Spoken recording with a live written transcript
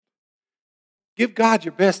Give God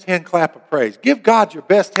your best hand clap of praise. Give God your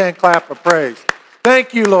best hand clap of praise.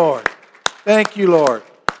 Thank you, Lord. Thank you, Lord.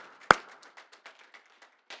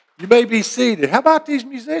 You may be seated. How about these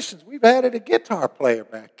musicians? We've added a guitar player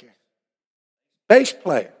back here. Bass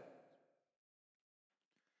player.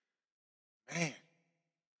 Man,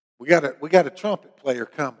 we got a trumpet player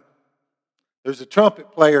coming. There's a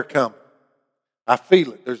trumpet player coming. I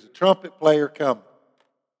feel it. There's a trumpet player coming.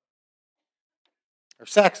 Or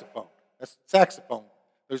saxophone. That's saxophone.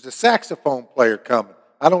 There's a saxophone player coming.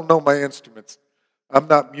 I don't know my instruments. I'm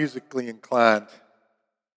not musically inclined.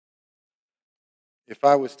 If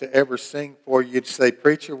I was to ever sing for you, you'd say,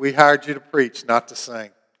 "Preacher, we hired you to preach, not to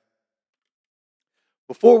sing."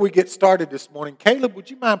 Before we get started this morning, Caleb,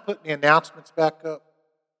 would you mind putting the announcements back up?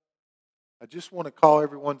 I just want to call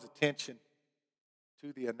everyone's attention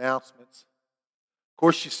to the announcements. Of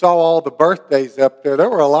course, you saw all the birthdays up there. There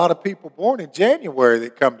were a lot of people born in January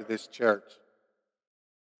that come to this church.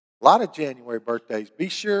 A lot of January birthdays. Be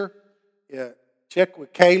sure, check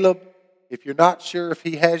with Caleb. If you're not sure if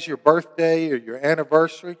he has your birthday or your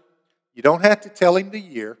anniversary, you don't have to tell him the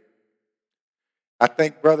year. I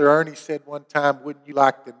think Brother Ernie said one time, "Wouldn't you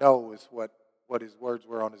like to know," is what his words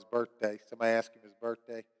were on his birthday. Somebody asked him his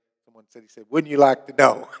birthday. Someone said, he said, "Wouldn't you like to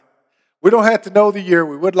know?" We don't have to know the year.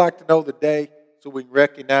 We would like to know the day so we can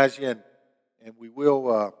recognize you. And we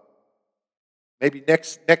will, maybe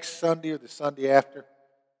next Sunday or the Sunday after,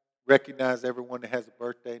 recognize everyone that has a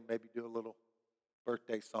birthday and maybe do a little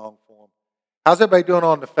birthday song for them. How's everybody doing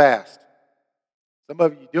on the fast? Some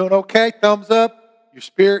of you doing okay? Thumbs up. Your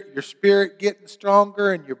spirit getting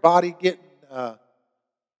stronger and your body getting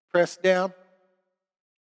pressed down.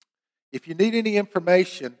 If you need any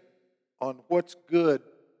information on what's good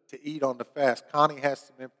to eat on the fast, Connie has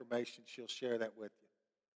some information. She'll share that with you.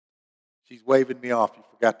 She's waving me off. You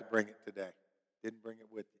forgot to bring it today. Didn't bring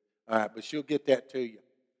it with you. All right, but she'll get that to you.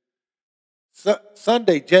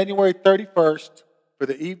 Sunday, January 31st, for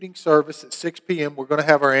the evening service at 6 p.m., we're going to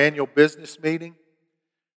have our annual business meeting.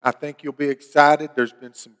 I think you'll be excited. There's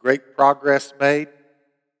been some great progress made,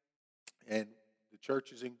 and the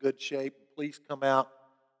church is in good shape. Please come out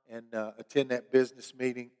and attend that business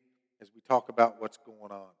meeting as we talk about what's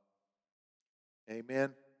going on.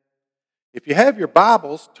 Amen. If you have your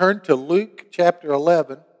Bibles, turn to Luke chapter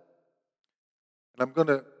 11, and I'm going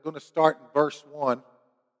to start in verse 1.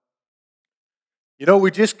 You know,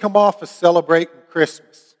 we just come off of celebrating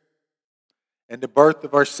Christmas and the birth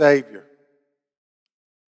of our Savior.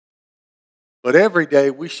 But every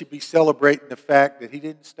day we should be celebrating the fact that He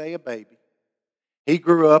didn't stay a baby. He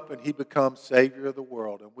grew up and He becomes Savior of the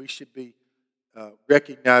world. And we should be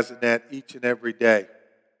recognizing that each and every day.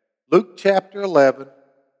 Luke chapter 11,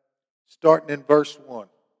 starting in verse 1.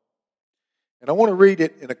 And I want to read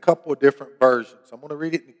it in a couple of different versions. I'm going to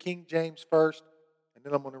read it in the King James first, and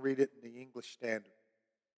then I'm going to read it in the English Standard.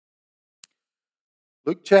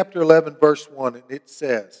 Luke chapter 11, verse 1, and it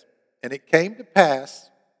says, "And it came to pass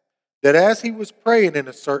that as he was praying in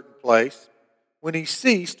a certain place, when he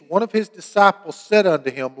ceased, one of his disciples said unto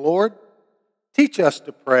him, Lord, teach us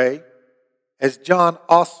to pray, as John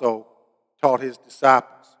also taught his disciples."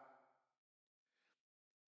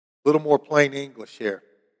 A little more plain English here.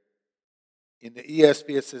 In the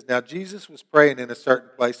ESV it says, "Now Jesus was praying in a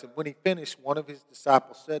certain place, and when he finished, one of his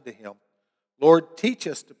disciples said to him, Lord, teach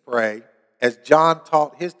us to pray, as John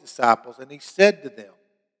taught his disciples. And he said to them,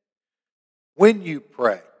 when you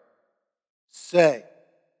pray, say,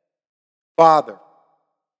 Father,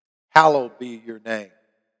 hallowed be your name.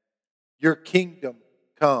 Your kingdom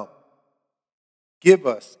come. Give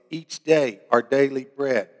us each day our daily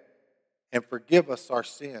bread, and forgive us our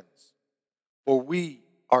sins, for we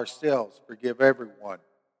ourselves forgive everyone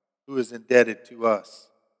who is indebted to us.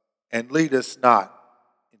 And lead us not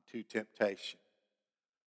into temptation."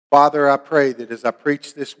 Father, I pray that as I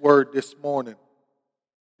preach this word this morning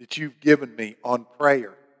that you've given me on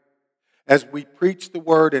prayer, as we preach the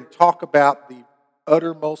word and talk about the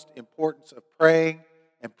uttermost importance of praying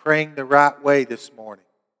and praying the right way this morning.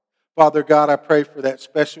 Father God, I pray for that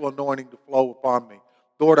special anointing to flow upon me.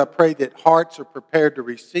 Lord, I pray that hearts are prepared to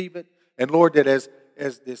receive it. And Lord, that as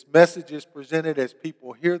this message is presented, as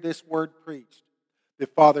people hear this word preached,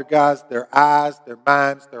 that Father God, their eyes, their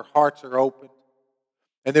minds, their hearts are opened.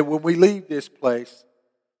 And that when we leave this place,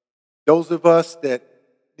 those of us that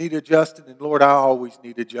need adjusting, and Lord, I always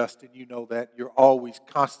need adjusting. You know that. You're always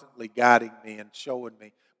constantly guiding me and showing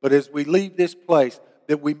me. But as we leave this place,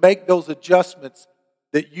 that we make those adjustments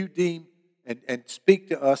that you deem and speak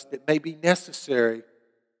to us that may be necessary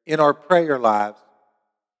in our prayer lives,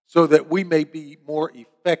 so that we may be more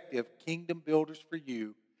effective kingdom builders for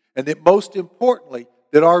you, and that most importantly,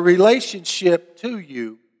 that our relationship to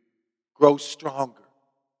you grows stronger.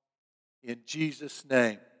 In Jesus'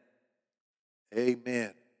 name,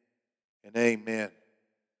 amen and amen.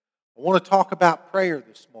 I want to talk about prayer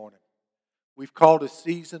this morning. We've called a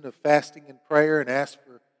season of fasting and prayer and asked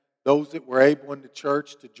for those that were able in the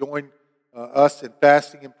church to join us in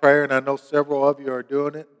fasting and prayer. And I know several of you are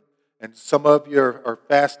doing it. And some of you are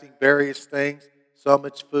fasting various things. Some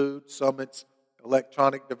it's food, some it's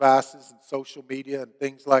electronic devices and social media and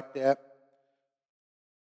things like that.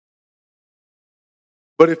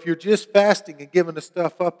 But if you're just fasting and giving the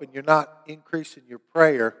stuff up and you're not increasing your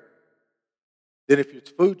prayer, then if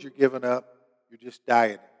it's food you're giving up, you're just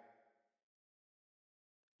dieting.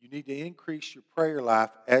 You need to increase your prayer life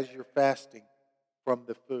as you're fasting from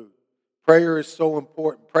the food. Prayer is so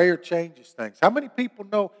important. Prayer changes things. How many people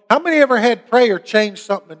know? How many ever had prayer change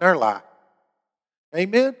something in their life?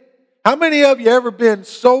 Amen? How many of you ever been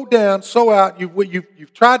so down, so out,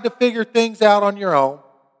 you've tried to figure things out on your own?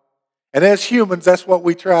 And as humans, that's what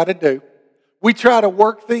we try to do. We try to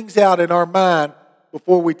work things out in our mind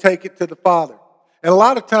before we take it to the Father. And a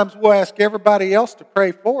lot of times we'll ask everybody else to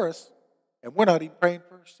pray for us, and we're not even praying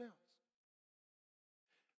for ourselves.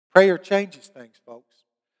 Prayer changes things, folks.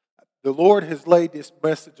 The Lord has laid this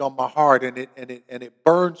message on my heart, and it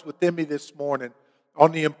burns within me this morning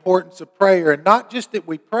on the importance of prayer. And not just that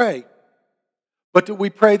we pray, but that we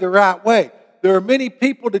pray the right way. There are many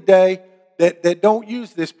people today that don't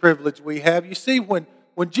use this privilege we have. You see, when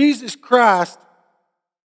Jesus Christ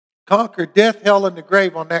conquered death, hell, and the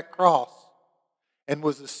grave on that cross and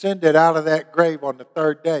was ascended out of that grave on the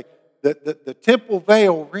third day, the temple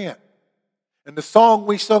veil rent. And the song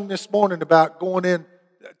we sung this morning about going in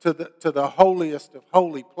to the holiest of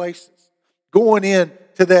holy places, going in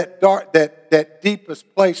to that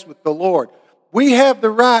deepest place with the Lord. We have the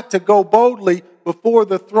right to go boldly before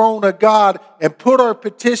the throne of God and put our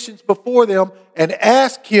petitions before them and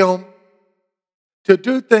ask Him to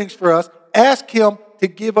do things for us. Ask Him to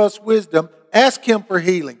give us wisdom. Ask Him for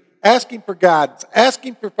healing. Ask Him for guidance. Ask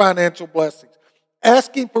Him for financial blessings.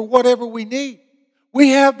 Ask Him for whatever we need. We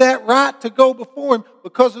have that right to go before Him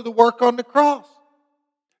because of the work on the cross.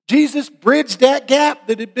 Jesus bridged that gap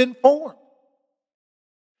that had been formed.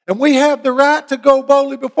 And we have the right to go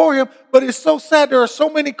boldly before Him, but it's so sad there are so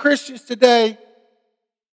many Christians today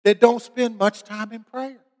that don't spend much time in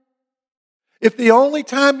prayer. If the only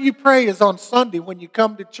time you pray is on Sunday when you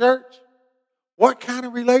come to church, what kind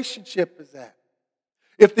of relationship is that?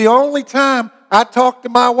 If the only time I talk to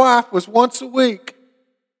my wife was once a week,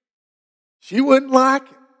 she wouldn't like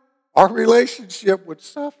it. Our relationship would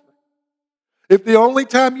suffer. If the only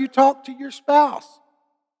time you talk to your spouse,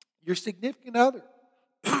 your significant other,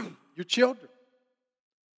 your children,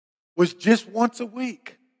 was just once a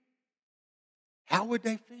week, how would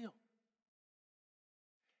they feel?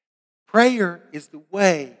 Prayer is the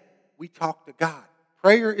way we talk to God.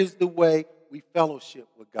 Prayer is the way we fellowship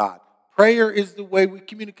with God. Prayer is the way we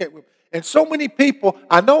communicate with Him. And so many people,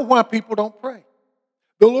 I know why people don't pray.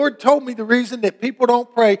 The Lord told me the reason that people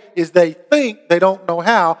don't pray is they think they don't know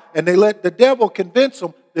how, and they let the devil convince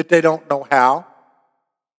them that they don't know how.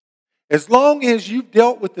 As long as you've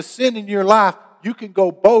dealt with the sin in your life, you can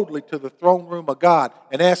go boldly to the throne room of God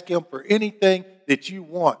and ask Him for anything that you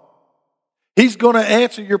want. He's going to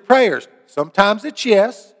answer your prayers. Sometimes it's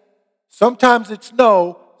yes, sometimes it's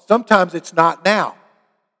no, sometimes it's not now.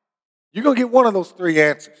 You're going to get one of those three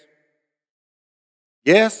answers.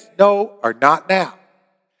 Yes, no, or not now.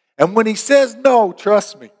 And when He says no,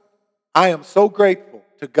 trust me, I am so grateful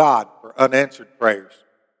to God for unanswered prayers.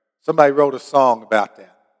 Somebody wrote a song about that.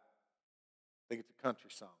 I think it's a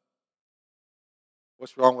country song.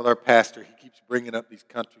 What's wrong with our pastor? He keeps bringing up these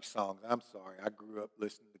country songs. I'm sorry, I grew up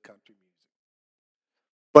listening to country music.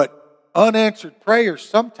 But unanswered prayers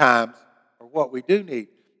sometimes are what we do need.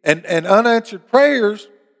 And unanswered prayers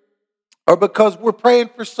are because we're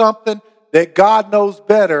praying for something that God knows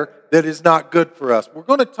better that is not good for us. We're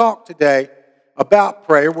going to talk today about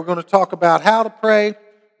prayer. We're going to talk about how to pray.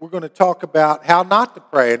 We're going to talk about how not to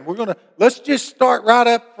pray. And let's just start right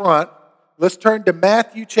up front. Let's turn to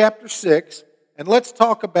Matthew chapter 6, and let's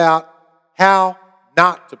talk about how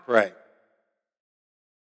not to pray.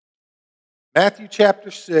 Matthew chapter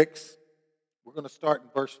 6, we're going to start in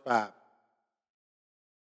verse 5.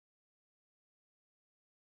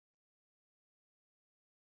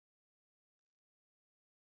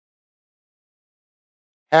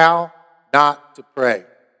 How not to pray.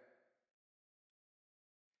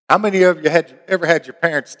 How many of you ever had your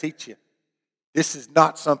parents teach you, this is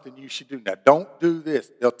not something you should do? Now, don't do this.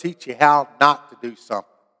 They'll teach you how not to do something.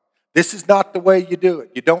 This is not the way you do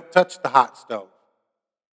it. You don't touch the hot stove.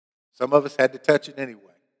 Some of us had to touch it anyway.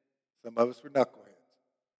 Some of us were knuckleheads,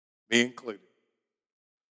 me included.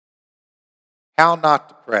 How not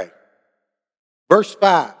to pray. Verse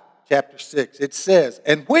 5, chapter 6, it says,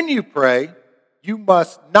 "And when you pray, you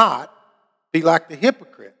must not be like the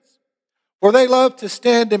hypocrites, for they love to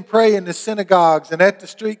stand and pray in the synagogues and at the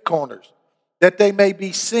street corners, that they may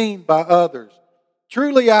be seen by others.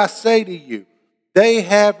 Truly I say to you, they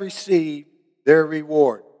have received their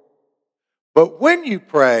reward. But when you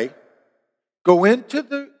pray, go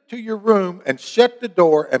into your room and shut the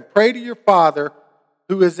door and pray to your Father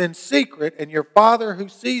who is in secret, and your Father who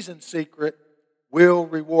sees in secret will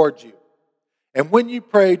reward you. And when you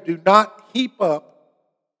pray, do not heap up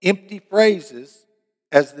empty phrases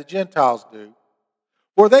as the Gentiles do,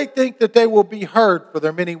 for they think that they will be heard for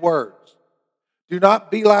their many words. Do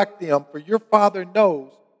not be like them, for your Father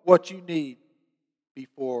knows what you need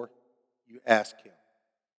before you ask Him."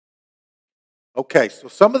 Okay, so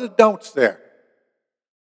some of the don'ts there.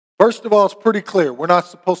 First of all, it's pretty clear. We're not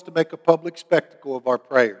supposed to make a public spectacle of our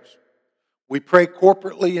prayers. We pray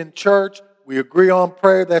corporately in church. We agree on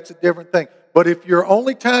prayer. That's a different thing. But if your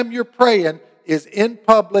only time you're praying is in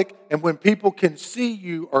public and when people can see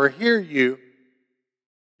you or hear you,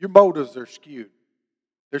 your motives are skewed.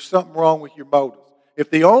 There's something wrong with your motives.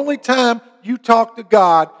 If the only time you talk to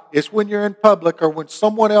God is when you're in public or when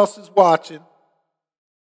someone else is watching.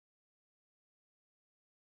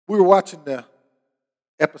 We were watching the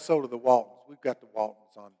episode of The Waltons. We've got The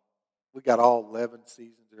Waltons on. We got all 11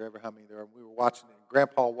 seasons or ever how many there are. We were watching it, and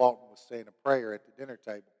Grandpa Walton was saying a prayer at the dinner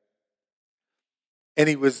table. And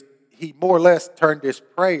he more or less turned this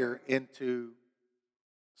prayer into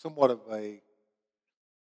somewhat of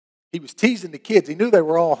he was teasing the kids. He knew they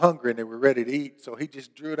were all hungry and they were ready to eat, so he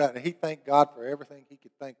just drew it out, and he thanked God for everything he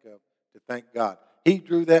could think of to thank God. He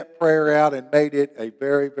drew that prayer out and made it a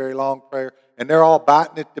very, very long prayer, and they're all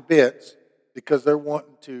biting at the bits because they're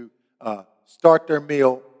wanting to start their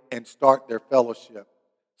meal and start their fellowship.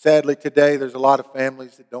 Sadly, today there's a lot of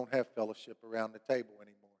families that don't have fellowship around the table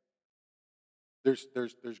anymore.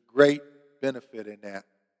 There's great benefit in that.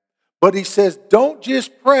 But he says, don't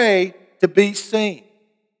just pray to be seen.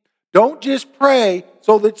 Don't just pray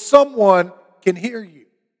so that someone can hear you.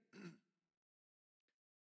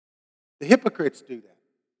 The hypocrites do that.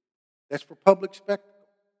 That's for public spectacle.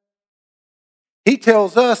 He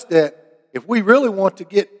tells us that if we really want to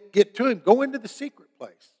get to Him, go into the secret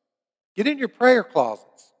place. Get in your prayer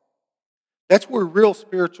closets. That's where real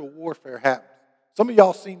spiritual warfare happens. Some of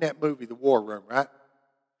y'all seen that movie, The War Room, right?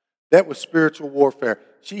 That was spiritual warfare.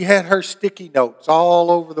 She had her sticky notes all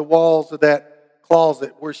over the walls of that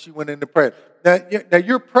closet where she went into prayer. Now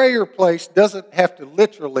your prayer place doesn't have to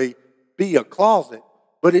literally be a closet,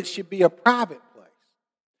 but it should be a private place.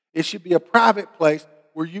 It should be a private place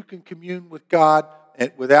where you can commune with God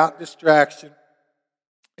and without distraction,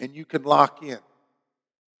 and you can lock in.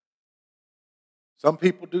 Some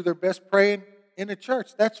people do their best praying in a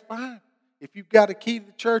church. That's fine. If you've got a key to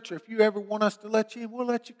the church, or if you ever want us to let you in, we'll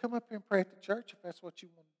let you come up here and pray at the church if that's what you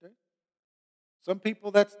want to do. Some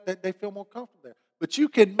people, they feel more comfortable there. But you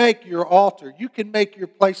can make your altar, you can make your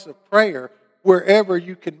place of prayer wherever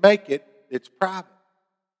you can make it, it's private.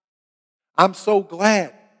 I'm so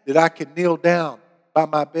glad that I can kneel down by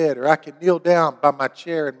my bed, or I can kneel down by my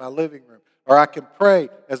chair in my living room, or I can pray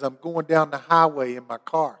as I'm going down the highway in my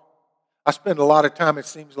car. I spend a lot of time, it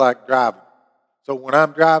seems like, driving. So when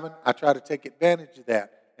I'm driving, I try to take advantage of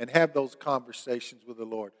that and have those conversations with the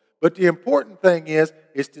Lord. But the important thing is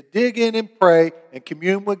to dig in and pray and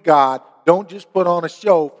commune with God. Don't just put on a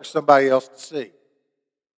show for somebody else to see.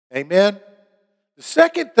 Amen? The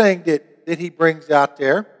second thing that he brings out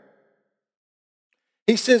there,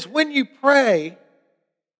 he says, when you pray,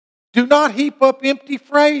 do not heap up empty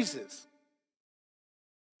phrases.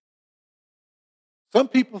 Some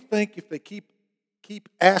people think if they keep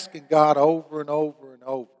asking God over and over and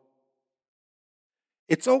over,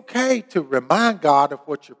 it's okay to remind God of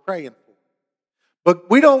what you're praying for. But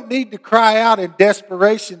we don't need to cry out in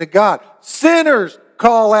desperation to God. Sinners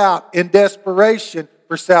call out in desperation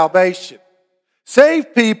for salvation.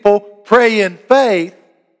 Saved people pray in faith.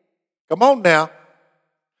 Come on now.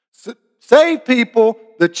 Saved people,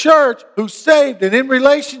 the church who's saved and in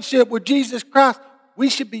relationship with Jesus Christ, we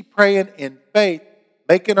should be praying in faith,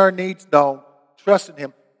 making our needs known, trusting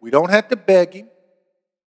Him. We don't have to beg Him.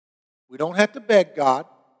 We don't have to beg God.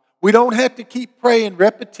 We don't have to keep praying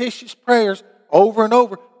repetitious prayers over and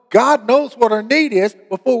over. God knows what our need is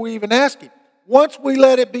before we even ask Him. Once we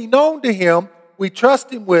let it be known to Him, we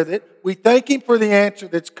trust Him with it. We thank Him for the answer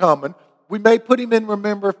that's coming. We may put Him in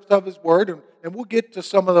remembrance of His Word, and we'll get to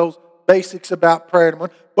some of those basics about prayer in a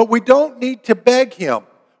moment. But we don't need to beg Him.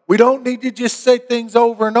 We don't need to just say things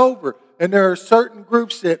over and over. And there are certain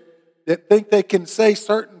groups that think they can say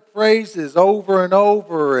certain phrases over and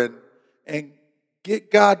over and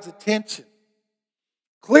get God's attention.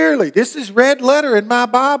 Clearly, this is red letter in my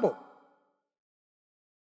Bible.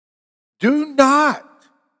 Do not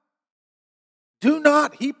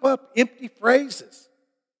heap up empty phrases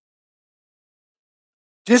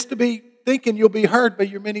just to be thinking you'll be heard by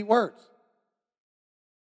your many words.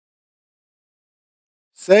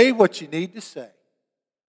 Say what you need to say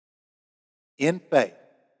in faith,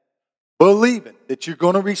 believing that you're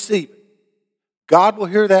going to receive it. God will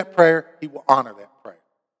hear that prayer. He will honor that prayer.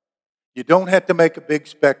 You don't have to make a big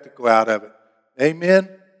spectacle out of it. Amen?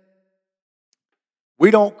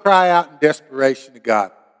 We don't cry out in desperation to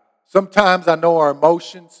God. Sometimes I know our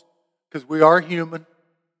emotions, because we are human.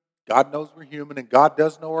 God knows we're human, and God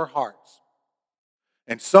does know our hearts.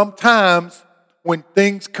 And sometimes when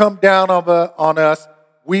things come down on us,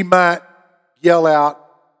 we might yell out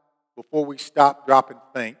before we stop, drop, and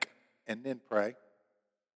think, and then pray.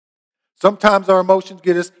 Sometimes our emotions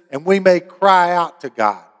get us, and we may cry out to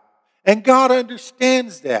God. And God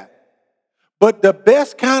understands that. But the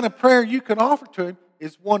best kind of prayer you can offer to Him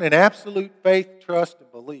is one in absolute faith, trust,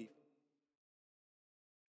 and belief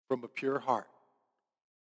from a pure heart.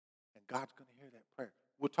 And God's going to hear that prayer.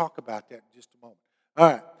 We'll talk about that in just a moment.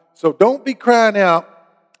 All right, so don't be crying out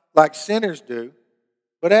like sinners do,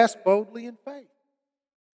 but ask boldly in faith.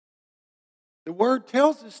 The Word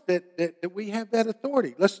tells us that we have that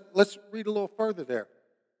authority. Let's read a little further there.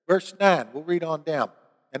 Verse 9, we'll read on down.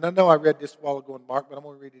 And I know I read this a while ago in Mark, but I'm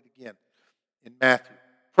going to read it again in Matthew.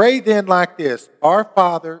 Pray then like this: Our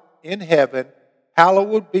Father in heaven,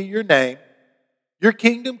 hallowed be your name. Your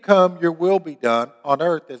kingdom come, your will be done on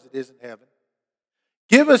earth as it is in heaven.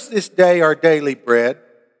 Give us this day our daily bread,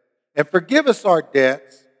 and forgive us our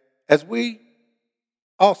debts as we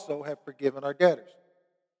also have forgiven our debtors.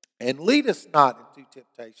 And lead us not into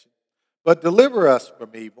temptation, but deliver us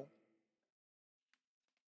from evil.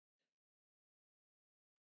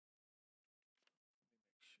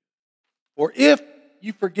 For if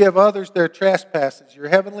you forgive others their trespasses, your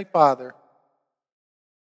heavenly Father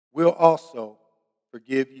will also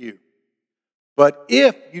forgive you. But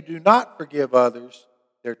if you do not forgive others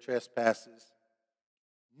their trespasses,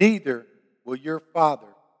 neither will your Father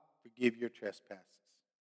forgive your trespasses.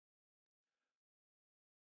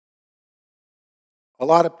 A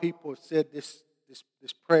lot of people have said this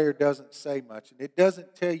prayer doesn't say much, and it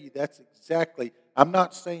doesn't tell you that's exactly. I'm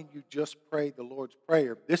not saying you just pray the Lord's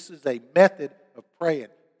Prayer. This is a method of praying.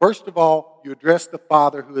 First of all, you address the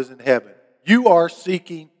Father who is in heaven. You are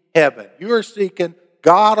seeking heaven. You are seeking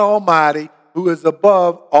God Almighty, who is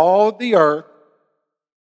above all the earth,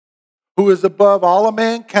 who is above all of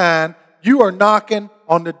mankind. You are knocking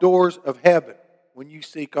on the doors of heaven when you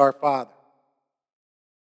seek our Father.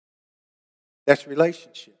 That's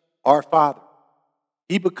relationship. Our Father.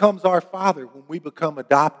 He becomes our Father when we become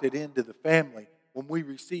adopted into the family, when we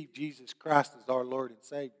receive Jesus Christ as our Lord and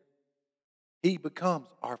Savior. He becomes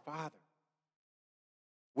our Father.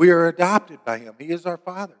 We are adopted by Him. He is our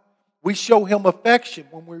Father. We show Him affection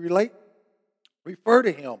when we refer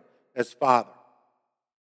to Him as Father.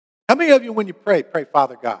 How many of you, when you pray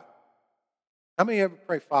Father God? How many ever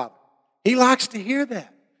pray Father? He likes to hear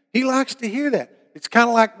that. He likes to hear that. It's kind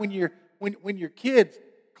of like when your kids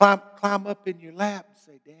climb up in your lap and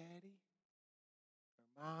say, Daddy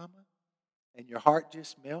or Mama, and your heart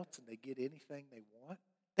just melts and they get anything they want.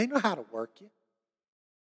 They know how to work you.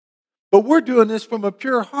 But we're doing this from a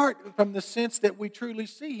pure heart, from the sense that we truly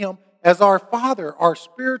see Him as our Father, our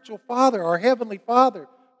spiritual Father, our Heavenly Father,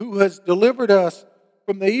 who has delivered us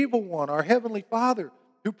from the evil one, our Heavenly Father,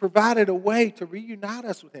 who provided a way to reunite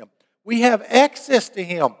us with Him. We have access to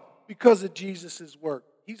Him because of Jesus' work.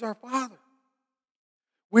 He's our Father.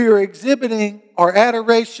 We are exhibiting our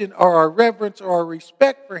adoration or our reverence or our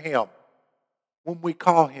respect for Him when we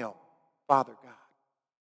call Him Father God.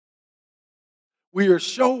 We are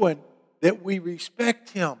showing that we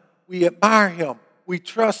respect Him, we admire Him, we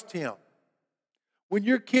trust Him. When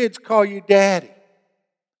your kids call you Daddy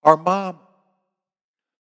or Mama,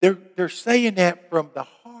 they're saying that from the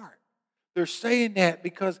heart. They're saying that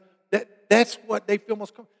because that's what they feel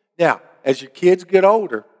most comfortable. Now, as your kids get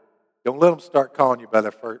older, don't let them start calling you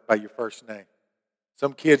by your first name.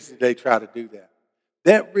 Some kids today try to do that.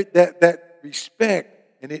 That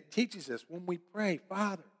respect, and it teaches us when we pray,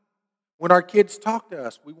 Father. When our kids talk to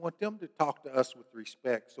us, we want them to talk to us with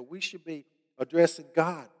respect. So we should be addressing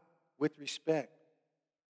God with respect.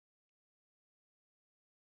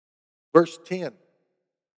 Verse 10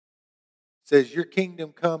 says, Your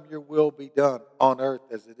kingdom come, your will be done on earth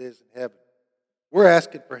as it is in heaven. We're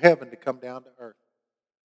asking for heaven to come down to earth.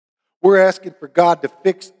 We're asking for God to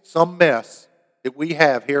fix some mess that we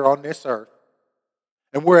have here on this earth.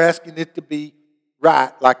 And we're asking it to be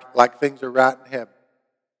right, like things are right in heaven.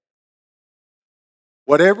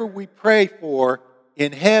 Whatever we pray for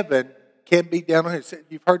in heaven can be down on earth.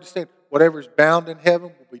 You've heard the saying, whatever's bound in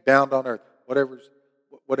heaven will be bound on earth.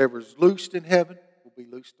 Whatever's loosed in heaven will be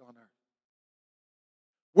loosed on earth.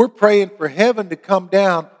 We're praying for heaven to come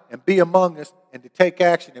down and be among us and to take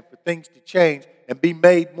action and for things to change and be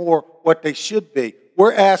made more what they should be.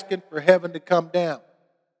 We're asking for heaven to come down.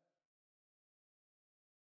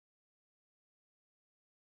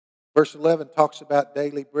 Verse 11 talks about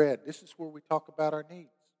daily bread. This is where we talk about our needs.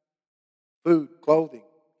 Food, clothing,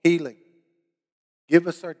 healing. Give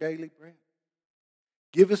us our daily bread.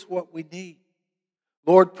 Give us what we need.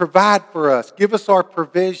 Lord, provide for us. Give us our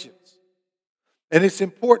provisions. And it's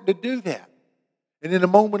important to do that. And in a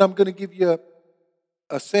moment, I'm going to give you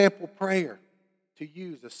a sample prayer to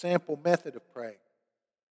use, a sample method of praying.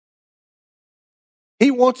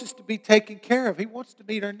 He wants us to be taken care of. He wants to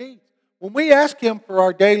meet our needs. When we ask Him for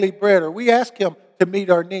our daily bread or we ask Him to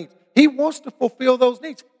meet our needs, He wants to fulfill those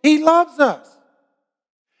needs. He loves us.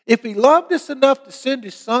 If He loved us enough to send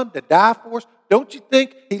His Son to die for us, don't you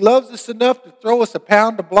think He loves us enough to throw us a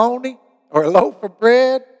pound of bologna or a loaf of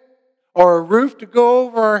bread or a roof to go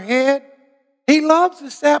over our head? He loves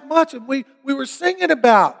us that much. And we were singing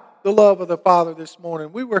about the love of the Father this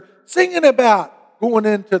morning. We were singing about going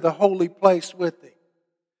into the holy place with Him.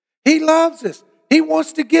 He loves us. He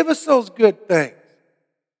wants to give us those good things.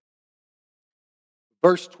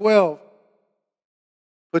 Verse 12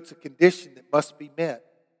 puts a condition that must be met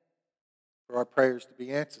for our prayers to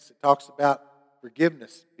be answered. It talks about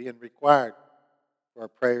forgiveness being required for our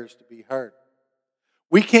prayers to be heard.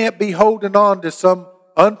 We can't be holding on to some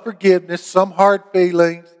unforgiveness, some hard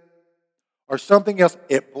feelings, or something else.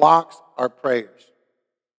 It blocks our prayers.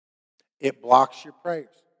 It blocks your prayers.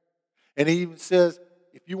 And He even says,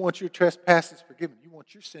 if you want your trespasses forgiven, you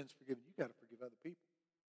want your sins forgiven, you've got to forgive other people.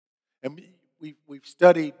 And we've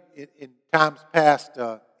studied in times past,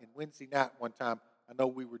 in Wednesday night one time, I know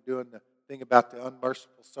we were doing the thing about the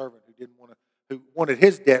unmerciful servant who wanted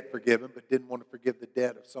his debt forgiven, but didn't want to forgive the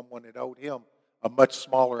debt of someone that owed him a much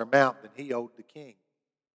smaller amount than he owed the king.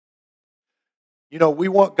 You know, we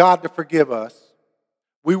want God to forgive us.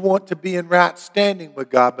 We want to be in right standing with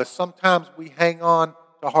God, but sometimes we hang on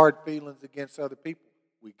to hard feelings against other people.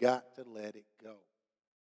 We got to let it go.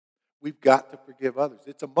 We've got to forgive others.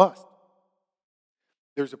 It's a must.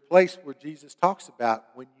 There's a place where Jesus talks about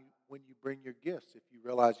when you bring your gifts, if you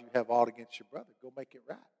realize you have aught against your brother, go make it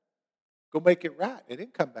right. Go make it right and then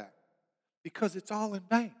come back. Because it's all in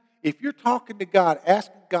vain. If you're talking to God,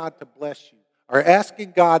 asking God to bless you, or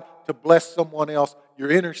asking God to bless someone else,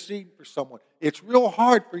 you're interceding for someone, it's real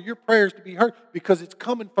hard for your prayers to be heard because it's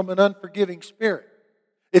coming from an unforgiving spirit.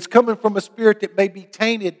 It's coming from a spirit that may be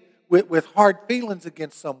tainted with hard feelings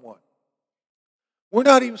against someone. We're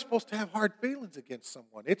not even supposed to have hard feelings against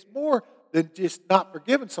someone. It's more than just not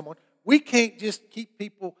forgiving someone. We can't just keep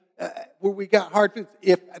people where we got hard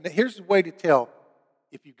feelings. Here's the way to tell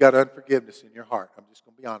if you've got unforgiveness in your heart. I'm just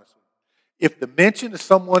going to be honest with you. If the mention of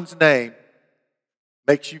someone's name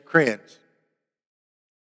makes you cringe,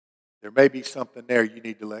 there may be something there you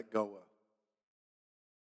need to let go of.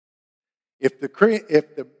 If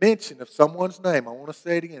the mention of someone's name, I want to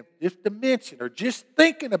say it again, if the mention or just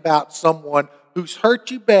thinking about someone who's hurt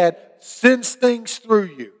you bad sends things through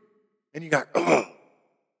you, and you go, ugh,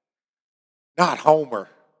 not Homer.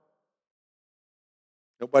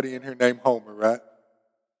 Nobody in here named Homer, right?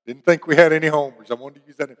 Didn't think we had any Homers. I wanted to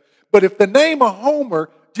use that name. But if the name of Homer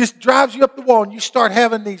just drives you up the wall and you start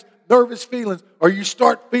having these nervous feelings or you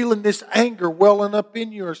start feeling this anger welling up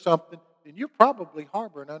in you or something, then you're probably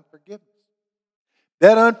harboring unforgiveness.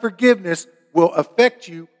 That unforgiveness will affect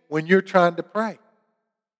you when you're trying to pray.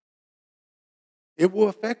 It will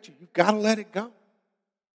affect you. You've got to let it go.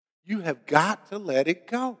 You have got to let it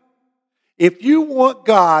go. If you want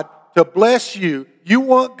God to bless you, you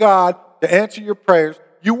want God to answer your prayers,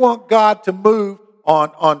 you want God to move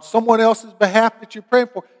on someone else's behalf that you're praying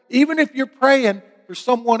for, even if you're praying for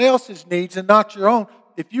someone else's needs and not your own,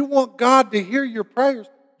 if you want God to hear your prayers,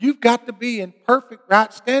 you've got to be in perfect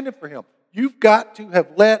right standing for Him. You've got to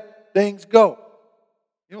have let things go.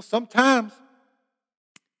 You know, sometimes,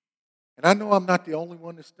 and I know I'm not the only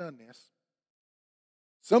one that's done this,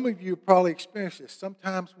 some of you have probably experienced this.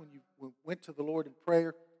 Sometimes when you went to the Lord in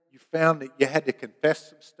prayer, you found that you had to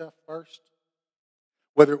confess some stuff first.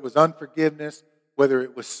 Whether it was unforgiveness, whether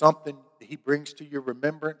it was something that He brings to your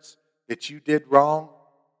remembrance that you did wrong.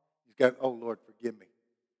 You've got, oh Lord, forgive me.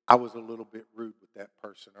 I was a little bit rude with that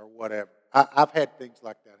person or whatever. I've had things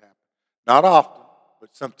like that happen. Not often, but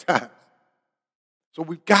sometimes. So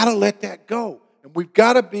we've got to let that go. And we've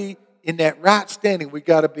got to be in that right standing. We've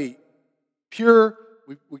got to be pure.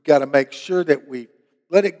 We've got to make sure that we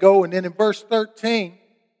let it go. And then in verse 13,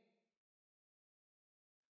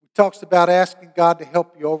 it talks about asking God to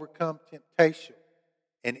help you overcome temptation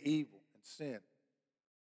and evil and sin.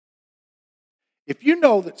 If you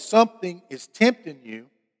know that something is tempting you,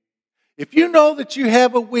 if you know that you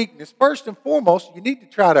have a weakness, first and foremost, you need to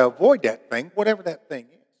try to avoid that thing, whatever that thing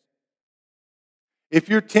is. If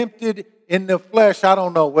you're tempted in the flesh, I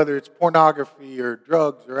don't know whether it's pornography or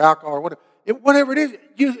drugs or alcohol or whatever it is,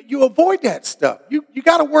 you avoid that stuff. You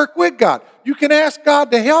got to work with God. You can ask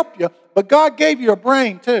God to help you, but God gave you a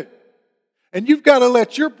brain too. And you've got to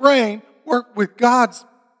let your brain work with God's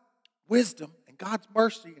wisdom and God's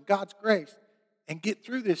mercy and God's grace and get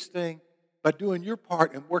through this thing by doing your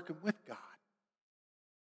part and working with God.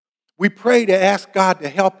 We pray to ask God to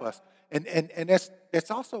help us. And that's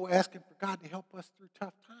also asking for God to help us through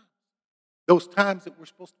tough times. Those times that we're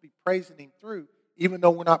supposed to be praising Him through, even though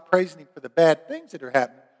we're not praising Him for the bad things that are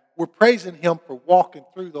happening, we're praising Him for walking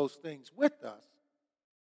through those things with us.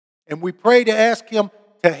 And we pray to ask Him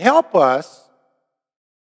to help us,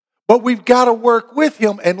 but we've got to work with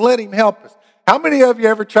Him and let Him help us. How many of you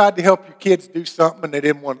ever tried to help your kids do something and they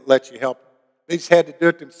didn't want to let you help them? They just had to do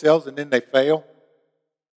it themselves and then they fail?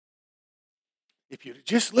 If you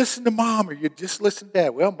just listen to mom or you just listen to dad.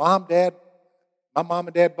 Well, my mom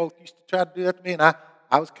and dad both used to try to do that to me, and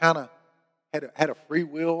I was kind of had a free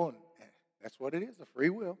will, and that's what it is, a free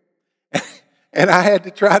will. And I had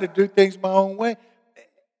to try to do things my own way.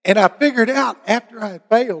 And I figured out after I had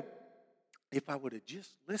failed, if I would have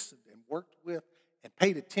just listened and worked with and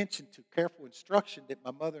paid attention to careful instruction that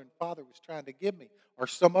my mother and father was trying to give me, or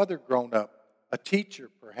some other grown-up, a teacher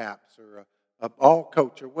perhaps, or a ball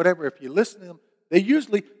coach or whatever, if you listen to them,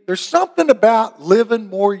 there's something about living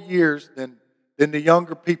more years than the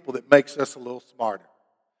younger people that makes us a little smarter.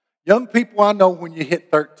 Young people, I know when you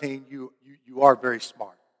hit 13, you are very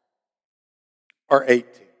smart. Or 18.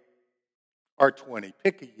 Or 20.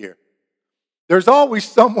 Pick a year. There's always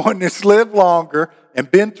someone that's lived longer and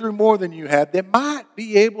been through more than you have that might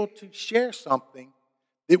be able to share something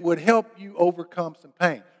that would help you overcome some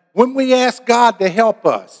pain. When we ask God to help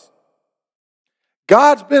us,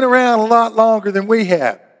 God's been around a lot longer than we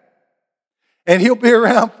have. And He'll be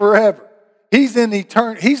around forever. He's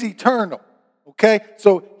eternal. Okay?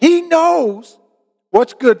 So He knows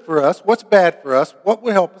what's good for us, what's bad for us, what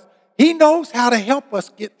will help us. He knows how to help us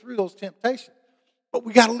get through those temptations. But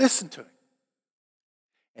we got to listen to Him.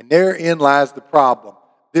 And therein lies the problem.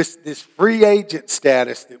 This free agent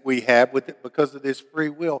status that we have with it because of this free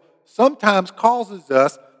will sometimes causes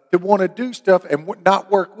us to want to do stuff and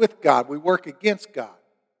not work with God. We work against God.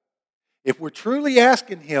 If we're truly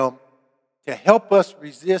asking Him to help us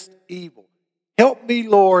resist evil, help me,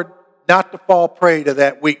 Lord, not to fall prey to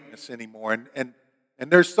that weakness anymore. And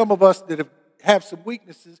there's some of us that have some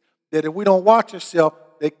weaknesses that if we don't watch ourselves,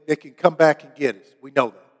 they can come back and get us. We know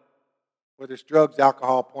that. Whether it's drugs,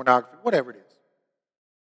 alcohol, pornography, whatever it is.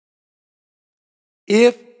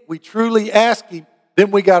 If we truly ask Him,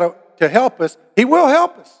 then we got to help us. He will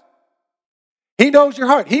help us. He knows your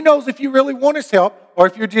heart. He knows if you really want His help or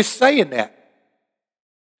if you're just saying that.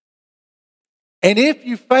 And if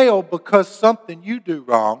you fail because something you do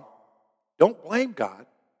wrong, don't blame God.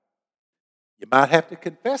 You might have to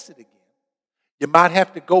confess it again. You might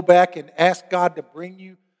have to go back and ask God to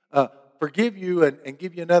forgive you and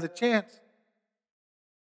give you another chance.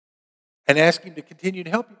 And ask Him to continue to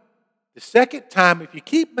help you. The second time, if you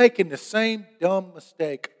keep making the same dumb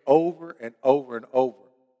mistake over and over and over,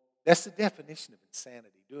 that's the definition of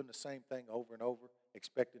insanity, doing the same thing over and over,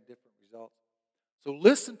 expecting different results. So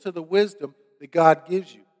listen to the wisdom that God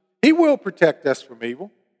gives you. He will protect us from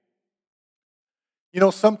evil.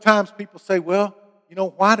 Sometimes people say, well,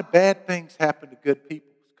 why do bad things happen to good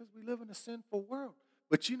people? It's because we live in a sinful world.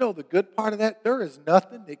 But the good part of that, there is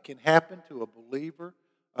nothing that can happen to a believer,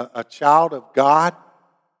 a child of God.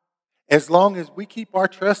 As long as we keep our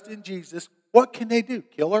trust in Jesus, what can they do?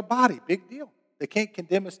 Kill our body. Big deal. They can't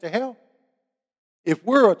condemn us to hell. If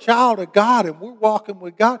we're a child of God and we're walking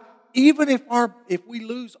with God, even if we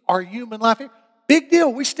lose our human life, big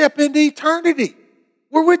deal. We step into eternity.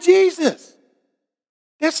 We're with Jesus.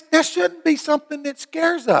 That shouldn't be something that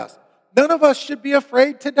scares us. None of us should be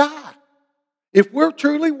afraid to die. If we're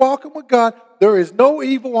truly walking with God, there is no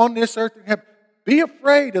evil on this earth in heaven. Be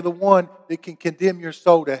afraid of the one that can condemn your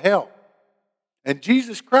soul to hell. And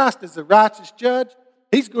Jesus Christ is the righteous judge.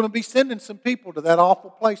 He's going to be sending some people to that awful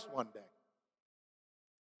place one day.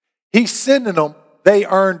 He's sending them. They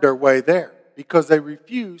earned their way there because they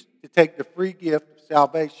refused to take the free gift of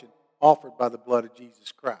salvation offered by the blood of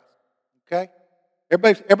Jesus Christ. Okay?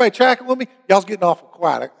 Everybody tracking with me? Y'all's getting awful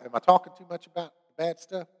quiet. Am I talking too much about the bad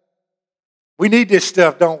stuff? We need this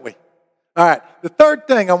stuff, don't we? All right. The third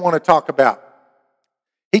thing I want to talk about.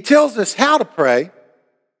 He tells us how to pray.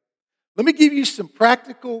 Let me give you some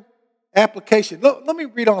practical application. Let me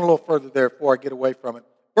read on a little further there before I get away from it.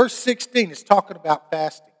 Verse 16 is talking about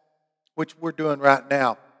fasting, which we're doing right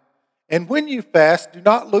now. And when you fast, do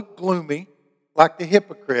not look gloomy like the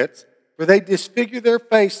hypocrites, for they disfigure their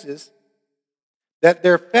faces, that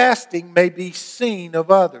their fasting may be seen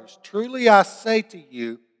of others. Truly I say to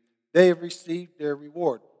you, they have received their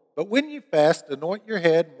reward. But when you fast, anoint your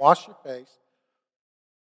head and wash your face,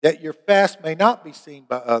 that your fast may not be seen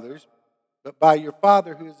by others, but by your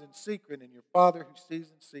Father who is in secret, and your Father who sees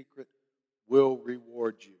in secret will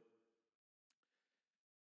reward you.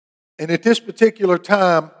 And at this particular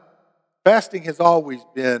time, fasting has always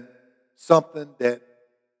been something that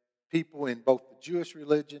people in both the Jewish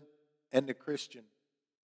religion and the Christian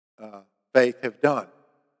faith have done.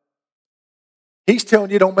 He's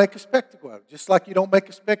telling you don't make a spectacle of it. Just like you don't make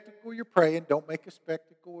a spectacle of your praying, don't make a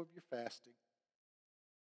spectacle of your fasting.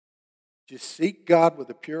 Just seek God with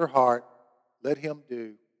a pure heart. Let Him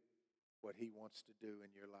do what He wants to do in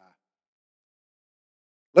your life.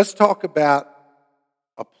 Let's talk about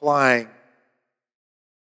applying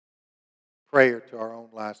prayer to our own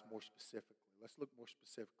lives more specifically. Let's look more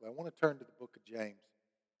specifically. I want to turn to the book of James.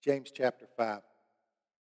 James chapter 5.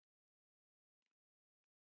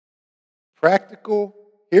 Practical.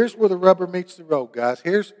 Here's where the rubber meets the road, guys.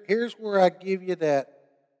 Here's where I give you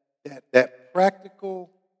that practical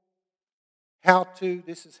how-to.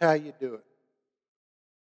 This is how you do it.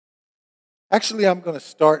 Actually, I'm going to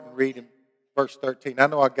start and read in verse 13. I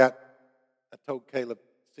told Caleb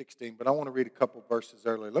 16, but I want to read a couple verses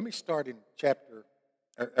earlier. Let me start in chapter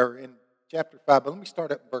 5, but let me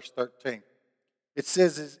start at verse 13. It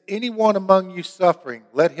says, "Is anyone among you suffering?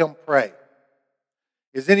 Let him pray.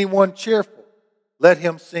 Is anyone cheerful? Let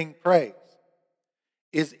him sing praise.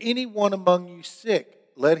 Is anyone among you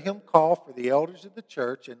sick? Let him call for the elders of the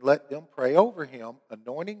church and let them pray over him,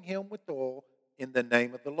 anointing him with oil in the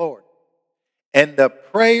name of the Lord. And the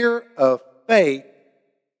prayer of faith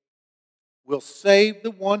will save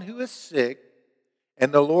the one who is sick,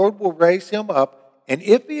 and the Lord will raise him up. And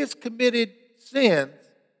if he has committed sins,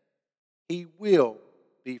 he will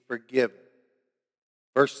be forgiven."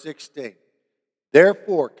 Verse 16.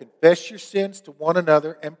 "Therefore, confess your sins to one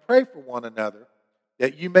another and pray for one another,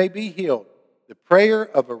 that you may be healed. The prayer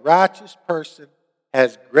of a righteous person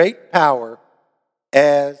has great power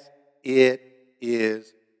as it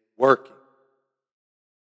is working."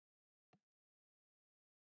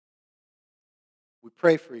 We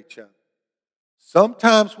pray for each other.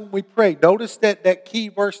 Sometimes when we pray, notice that key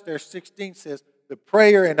verse there, 16, says the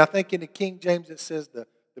prayer, and I think in the King James it says the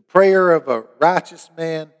prayer of a righteous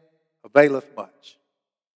man availeth much.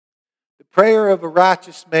 The prayer of a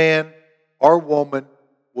righteous man or woman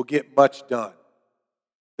will get much done.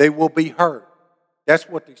 They will be heard. That's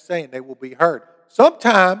what they're saying. They will be heard.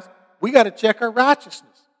 Sometimes we got to check our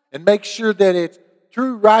righteousness and make sure that it's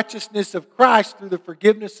true righteousness of Christ through the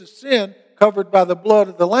forgiveness of sin covered by the blood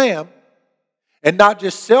of the Lamb, and not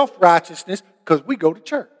just self-righteousness because we go to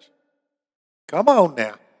church. Come on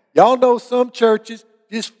now. Y'all know some churches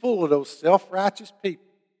just full of those self-righteous people.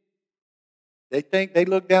 They think they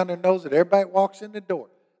look down their nose at everybody that walks in the door.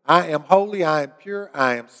 I am holy, I am pure,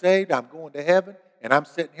 I am saved, I'm going to heaven, and I'm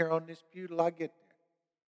sitting here on this pew till I get there.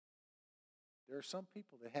 There are some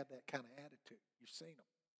people that have that kind of attitude. You've seen them.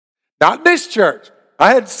 Not in this church.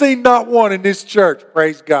 I hadn't seen not one in this church,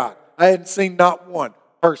 praise God. I hadn't seen not one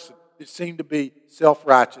person that seemed to be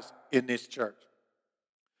self-righteous in this church.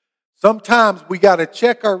 Sometimes we got to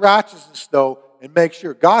check our righteousness, though, and make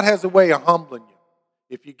sure. God has a way of humbling you.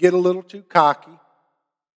 If you get a little too cocky,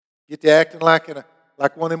 get to acting like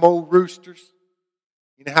one of them old roosters.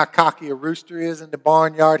 You know how cocky a rooster is in the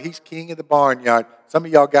barnyard? He's king of the barnyard. Some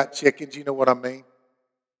of y'all got chickens, you know what I mean.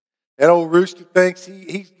 That old rooster thinks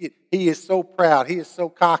he is so proud. He is so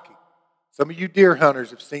cocky. Some of you deer hunters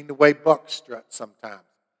have seen the way bucks strut sometimes.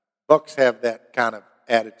 Bucks have that kind of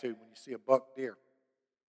attitude when you see a buck deer.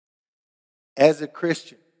 As a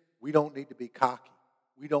Christian, we don't need to be cocky.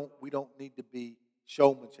 We don't need to be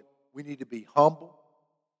showmanship. We need to be humble.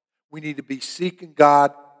 We need to be seeking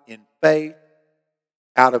God in faith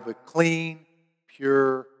out of a clean,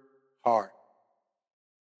 pure heart.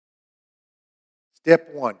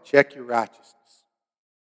 Step 1, check your righteousness.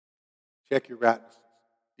 Check your righteousness.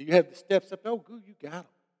 Do you have the steps up? Oh, good, you got them.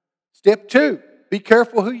 Step 2, be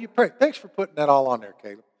careful who you pray. Thanks for putting that all on there,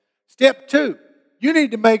 Caleb. Step 2, you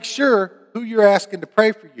need to make sure who you're asking to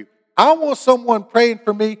pray for you. I want someone praying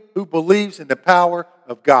for me who believes in the power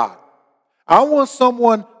of God. I want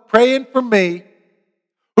someone praying for me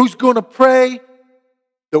who's going to pray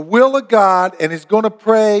the will of God and is going to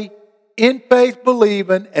pray in faith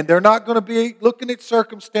believing, and they're not going to be looking at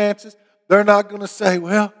circumstances. They're not going to say,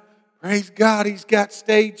 well, praise God, he's got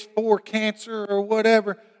stage 4 cancer or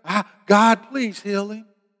whatever. God, please heal him.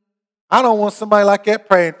 I don't want somebody like that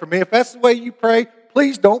praying for me. If that's the way you pray,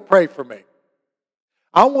 please don't pray for me.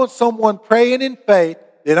 I want someone praying in faith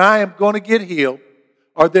that I am going to get healed,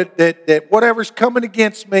 or that whatever's coming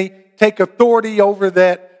against me, take authority over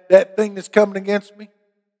that thing that's coming against me.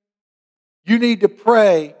 You need to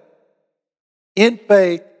pray in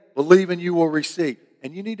faith, believing you will receive.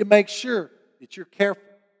 And you need to make sure that you're careful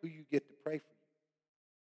who you get to pray for.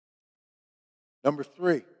 Number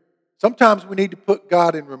 3, sometimes we need to put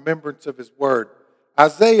God in remembrance of his word.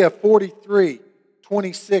 Isaiah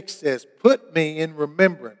 43:26 says, put me in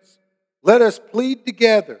remembrance. Let us plead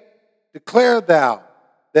together. Declare thou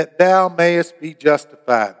that thou mayest be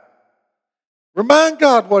justified. Remind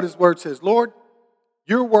God what his word says. Lord,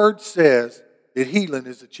 your word says that healing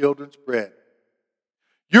is the children's bread.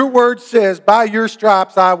 Your word says, by your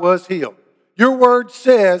stripes I was healed. Your word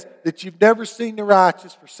says that you've never seen the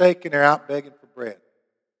righteous forsaken or out begging for bread.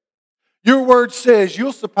 Your word says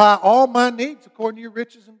you'll supply all my needs according to your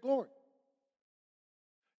riches and glory.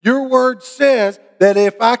 Your word says that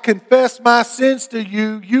if I confess my sins to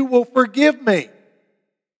you, you will forgive me.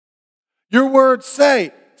 Your word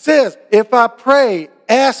says, if I pray,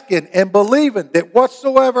 asking and believing that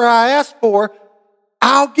whatsoever I ask for,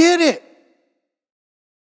 I'll get it.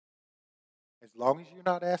 As long as you're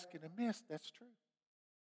not asking amiss, that's true.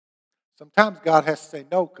 Sometimes God has to say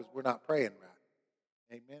no because we're not praying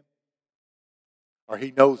right. Amen. Or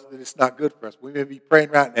he knows that it's not good for us. We may be praying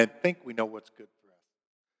right and think we know what's good for us.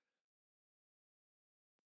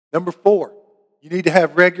 Number 4, you need to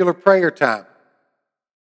have regular prayer time.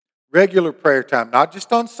 Regular prayer time, not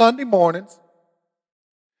just on Sunday mornings,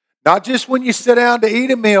 not just when you sit down to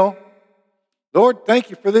eat a meal. Lord, thank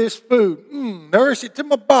you for this food. Nourish it to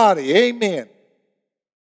my body. Amen.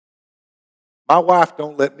 My wife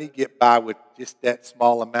don't let me get by with just that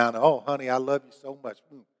small amount of, oh, honey, I love you so much.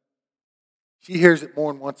 She hears it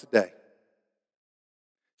more than once a day.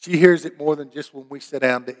 She hears it more than just when we sit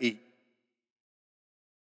down to eat.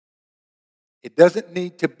 It doesn't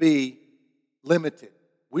need to be limited.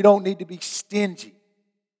 We don't need to be stingy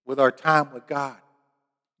with our time with God.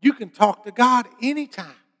 You can talk to God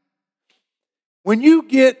anytime. When you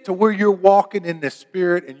get to where you're walking in the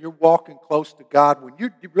Spirit and you're walking close to God, when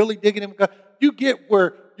you're really digging in God, you get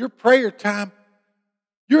where your prayer time,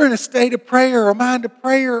 you're in a state of prayer, a mind of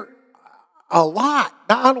prayer a lot.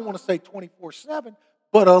 Now, I don't want to say 24/7,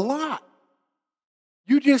 but a lot.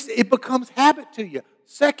 It becomes habit to you,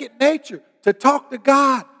 second nature, to talk to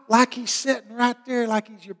God like he's sitting right there, like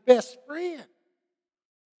he's your best friend.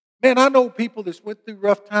 Man, I know people that went through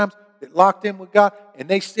rough times that locked in with God, and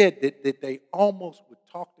they said that they almost would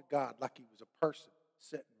talk to God like he was a person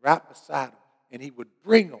sitting right beside them, and he would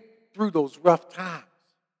bring them through those rough times.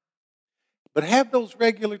 But have those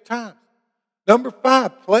regular times. Number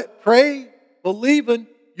 5, pray, believing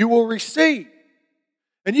you will receive.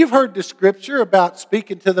 And you've heard the scripture about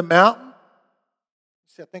speaking to the mountain.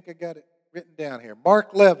 I think I got it written down here.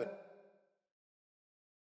 Mark 11:24.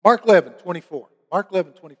 Mark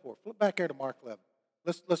 11:24. Flip back here to Mark 11.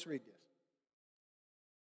 Let's read this.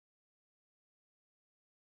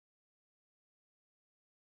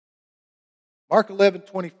 Mark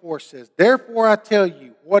 11:24 says, therefore I tell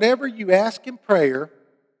you, whatever you ask in prayer,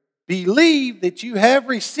 believe that you have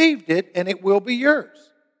received it and it will be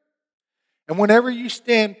yours. And whenever you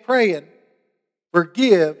stand praying,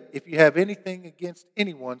 forgive if you have anything against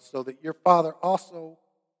anyone, so that your Father also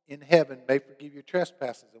in heaven may forgive your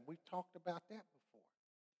trespasses. And we've talked about that before.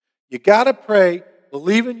 You got to pray,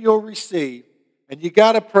 believing you'll receive, and you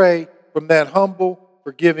got to pray from that humble,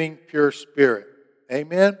 forgiving, pure spirit.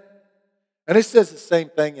 Amen? And it says the same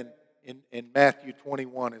thing in Matthew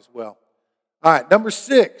 21 as well. All right, number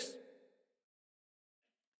 6.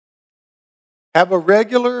 Have a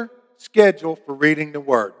regular schedule for reading the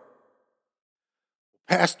Word.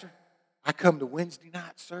 Pastor, I come to Wednesday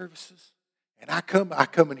night services, and I come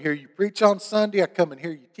and hear you preach on Sunday. I come and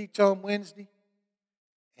hear you teach on Wednesday.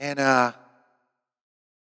 And I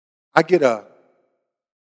get a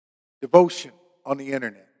devotion on the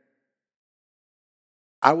internet.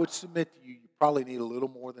 I would submit to you, you probably need a little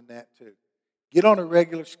more than that too. Get on a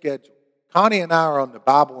regular schedule. Connie and I are on the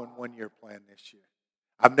Bible in 1 Year plan this year.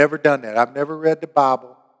 I've never done that. I've never read the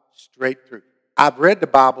Bible straight through. I've read the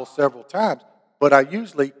Bible several times, but I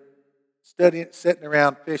usually study it sitting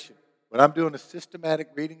around fishing. But I'm doing a systematic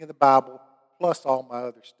reading of the Bible plus all my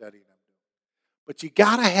other studying I'm doing. But you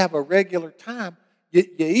got to have a regular time. You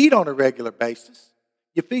eat on a regular basis.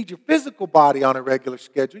 You feed your physical body on a regular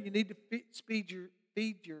schedule. You need to feed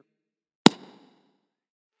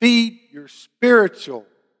your spiritual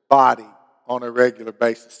body on a regular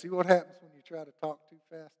basis. See what happens when you try to talk too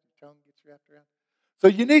fast? Your tongue gets wrapped around. So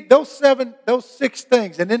you need those 6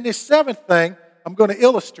 things. And then this 7th thing, I'm going to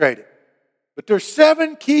illustrate it. But there's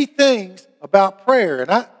 7 key things about prayer.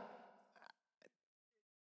 And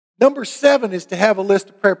number 7 is to have a list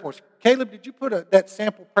of prayer points. Caleb, did you put that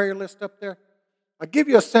sample prayer list up there? I'll give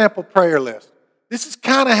you a sample prayer list. This is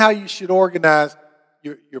kind of how you should organize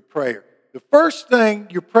your prayer. The first thing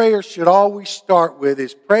your prayer should always start with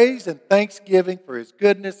is praise and thanksgiving for His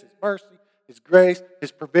goodness, His mercy, His grace,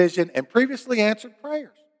 His provision, and previously answered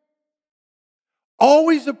prayers.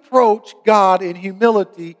 Always approach God in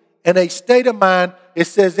humility and a state of mind. It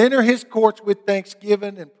says, enter His courts with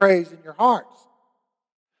thanksgiving and praise in your hearts.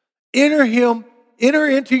 Enter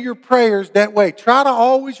into your prayers that way. Try to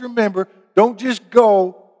always remember, don't just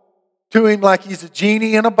go to Him like He's a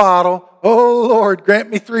genie in a bottle. Oh, Lord, grant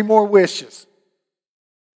me 3 more wishes.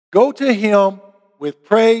 Go to Him with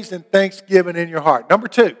praise and thanksgiving in your heart. Number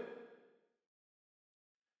 2,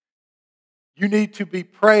 you need to be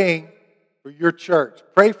praying for your church.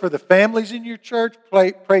 Pray for the families in your church.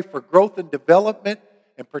 Pray for growth and development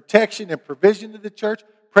and protection and provision of the church.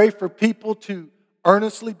 Pray for people to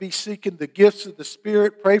earnestly be seeking the gifts of the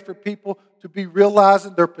Spirit. Pray for people to be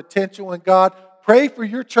realizing their potential in God. Pray for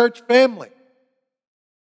your church family.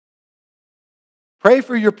 Pray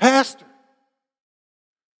for your pastor.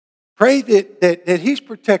 Pray that he's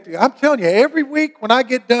protected. I'm telling you, every week when I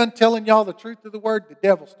get done telling y'all the truth of the word, the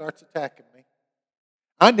devil starts attacking me.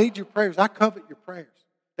 I need your prayers. I covet your prayers.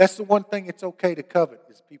 That's the one thing it's okay to covet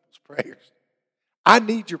is people's prayers. I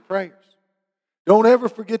need your prayers. Don't ever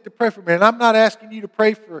forget to pray for me. And I'm not asking you to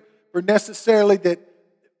pray for necessarily that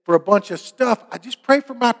for a bunch of stuff. I just pray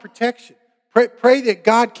for my protection. Pray that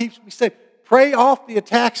God keeps me safe. Pray off the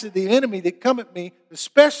attacks of the enemy that come at me,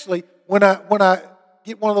 especially when I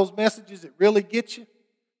get one of those messages that really gets you,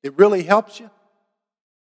 that really helps you.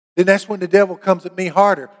 Then that's when the devil comes at me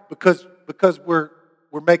harder because we're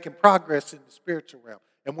making progress in the spiritual realm.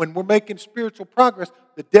 And when we're making spiritual progress,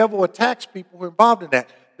 the devil attacks people who are involved in that.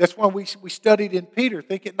 That's why we studied in Peter,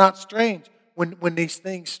 think it not strange when these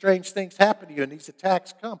strange things happen to you and these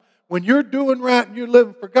attacks come. When you're doing right and you're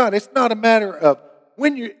living for God, it's not a matter of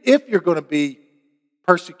if you're going to be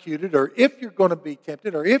persecuted or if you're going to be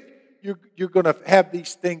tempted or if you're going to have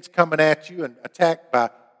these things coming at you and attacked by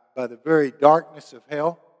the very darkness of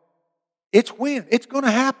hell. It's when. It's going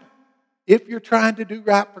to happen. If you're trying to do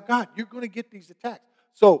right for God, you're going to get these attacks.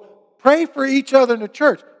 So pray for each other in the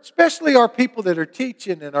church, especially our people that are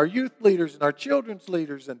teaching and our youth leaders and our children's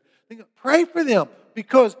leaders. And pray for them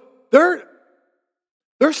because they're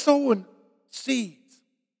sowing seeds.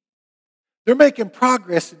 They're making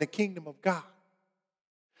progress in the kingdom of God.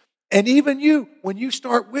 And even you, when you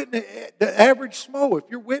start witnessing, the average smo, if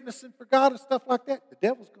you're witnessing for God and stuff like that, the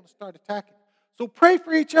devil's going to start attacking. So pray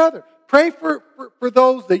for each other. Pray for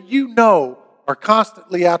those that you know are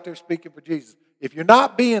constantly out there speaking for Jesus. If you're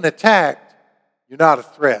not being attacked, you're not a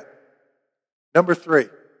threat. Number 3,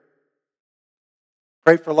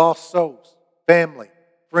 pray for lost souls, family,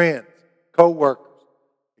 friends, co-workers,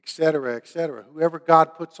 etc., whoever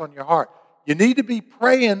God puts on your heart. You need to be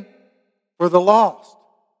praying for the lost.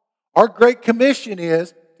 Our great commission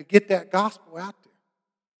is to get that gospel out there.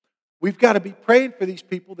 We've got to be praying for these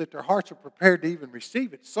people that their hearts are prepared to even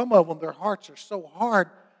receive it. Some of them, their hearts are so hard,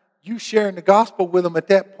 you sharing the gospel with them at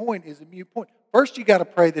that point is a mute point. First, you got to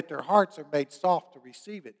pray that their hearts are made soft to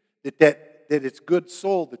receive it, that it's good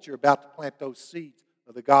soil that you're about to plant those seeds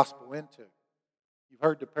of the gospel into. You've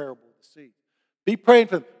heard the parable of the seeds. Be praying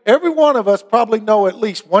for them. Every one of us probably know at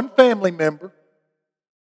least one family member.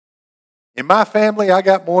 In my family, I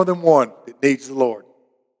got more than one that needs the Lord.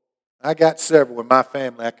 I got several in my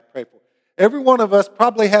family I can pray for. Every one of us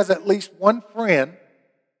probably has at least one friend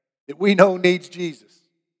that we know needs Jesus.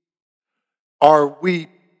 Or we're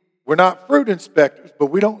not fruit inspectors, but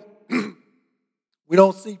we don't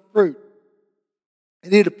see fruit.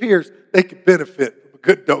 And it appears they could benefit from a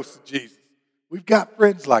good dose of Jesus. We've got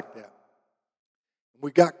friends like that.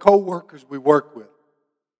 We've got co-workers we work with.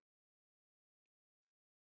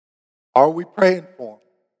 Are we praying for them?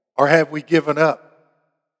 Or have we given up?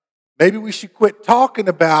 Maybe we should quit talking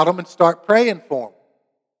about them and start praying for them.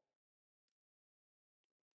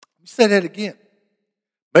 Let me say that again.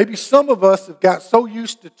 Maybe some of us have got so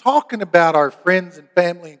used to talking about our friends and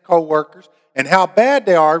family and coworkers and how bad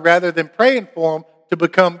they are rather than praying for them to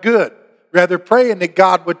become good. Rather praying that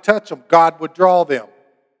God would touch them, God would draw them.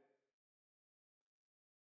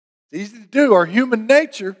 It's easy to do, our human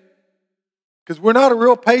nature, because we're not a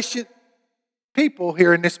real patient people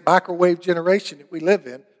here in this microwave generation that we live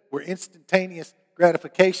in, where instantaneous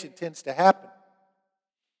gratification tends to happen.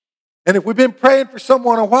 And if we've been praying for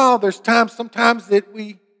someone a while, there's sometimes that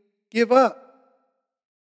we give up.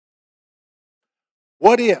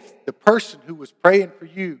 What if the person who was praying for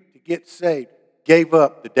you to get saved gave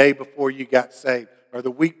up the day before you got saved or the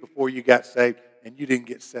week before you got saved and you didn't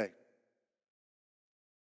get saved?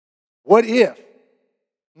 What if?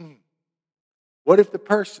 What if the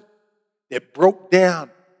person that broke down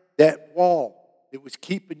that wall that was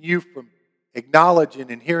keeping you from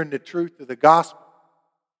acknowledging and hearing the truth of the gospel?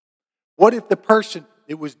 What if the person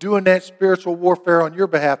that was doing that spiritual warfare on your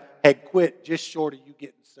behalf had quit just short of you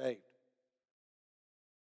getting saved?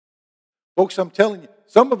 Folks, I'm telling you,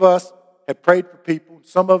 some of us have prayed for people.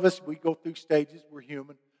 Some of us, we go through stages, we're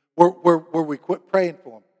human, where we quit praying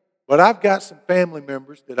for them. But I've got some family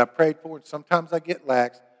members that I prayed for, and sometimes I get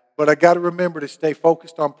lax, but I got to remember to stay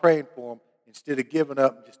focused on praying for them instead of giving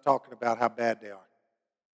up and just talking about how bad they are.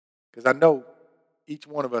 Because I know each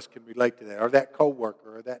one of us can relate to that, or that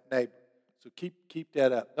coworker, or that neighbor. So keep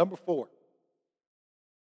that up. Number 4,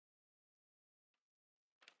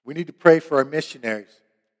 we need to pray for our missionaries.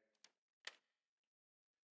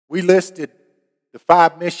 We listed the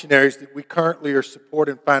 5 missionaries that we currently are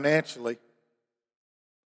supporting financially.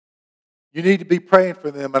 You need to be praying for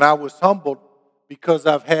them. And I was humbled because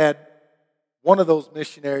I've had one of those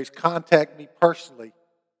missionaries contact me personally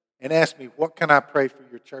and ask me, what can I pray for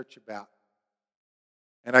your church about?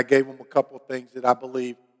 And I gave them a couple of things that I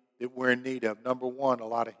believe that we're in need of. Number 1, a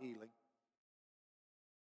lot of healing.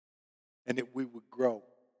 And that we would grow.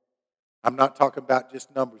 I'm not talking about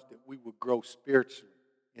just numbers, that we would grow spiritually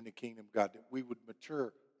in the kingdom of God, that we would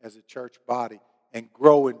mature as a church body and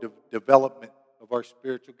grow in the development of our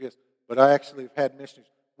spiritual gifts. But I actually have had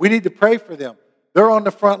missionaries. We need to pray for them. They're on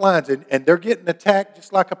the front lines, and they're getting attacked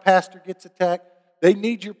just like a pastor gets attacked. They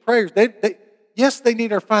need your prayers. Yes, they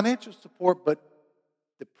need our financial support, but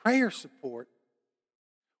the prayer support,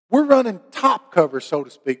 we're running top cover, so to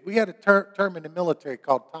speak. We had a term in the military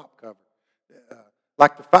called top cover.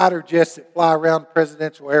 Like the fighter jets that fly around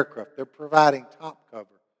presidential aircraft, they're providing top cover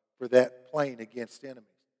for that plane against enemies.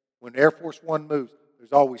 When Air Force One moves,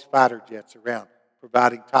 there's always fighter jets around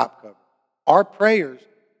providing top cover. Our prayers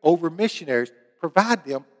over missionaries provide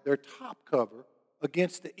them their top cover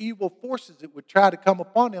against the evil forces that would try to come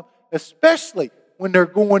upon them, especially when they're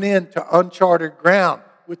going into uncharted ground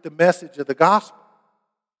with the message of the gospel.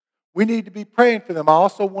 We need to be praying for them. I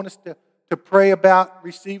also want us to pray about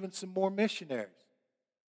receiving some more missionaries.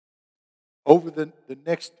 Over the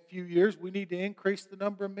next few years, we need to increase the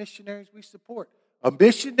number of missionaries we support. A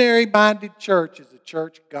missionary-minded church is a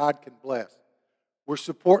church God can bless. We're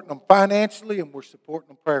supporting them financially and we're supporting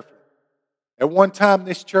them prayerfully. At one time,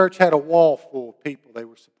 this church had a wall full of people they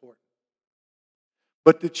were supporting.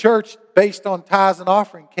 But the church, based on tithes and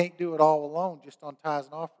offering, can't do it all alone, just on tithes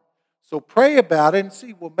and offering. So pray about it and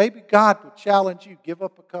see, well, maybe God would challenge you. Give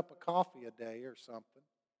up a cup of coffee a day or something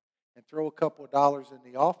and throw a couple of dollars in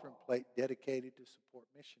the offering plate dedicated to support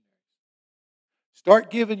missionaries. Start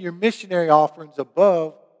giving your missionary offerings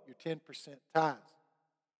above your 10% tithes.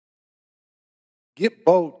 Get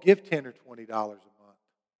bold. Give $10 or $20 a month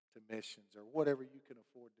to missions or whatever you can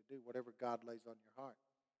afford to do, whatever God lays on your heart.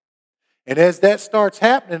 And as that starts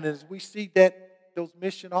happening, as we see that those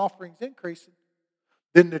mission offerings increasing,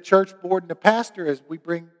 then the church board and the pastor, as we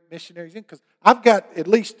bring missionaries in, because I've got at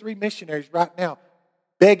least 3 missionaries right now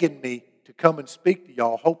begging me to come and speak to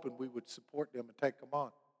y'all, hoping we would support them and take them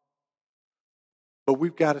on. But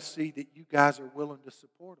we've got to see that you guys are willing to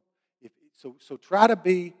support them. So try to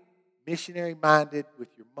be missionary-minded with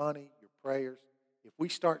your money, your prayers. If we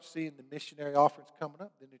start seeing the missionary offerings coming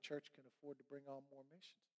up, then the church can afford to bring on more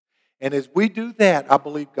missions. And as we do that, I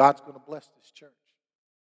believe God's going to bless this church.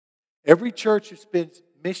 Every church that's been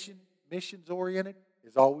missions-oriented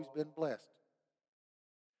has always been blessed.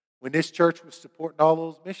 When this church was supporting all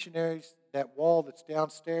those missionaries, that wall that's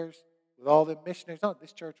downstairs with all them missionaries on it,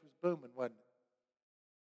 this church was booming, wasn't it?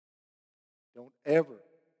 Don't ever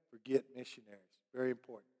forget missionaries. Very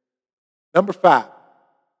important. Number 5.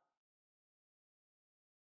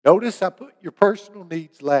 Notice I put your personal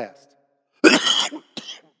needs last.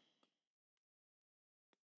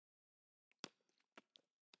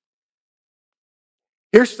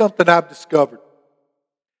 Here's something I've discovered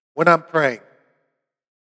when I'm praying.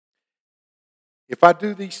 if I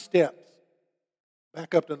do these steps,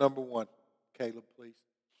 back up to number 1, Caleb, please.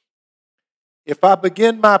 If I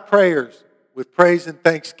begin my prayers with praise and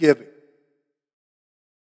thanksgiving,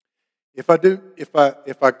 if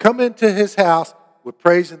I come into his house with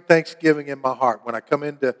praise and thanksgiving in my heart, when I come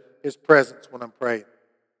into his presence when I'm praying,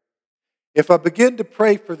 if I begin to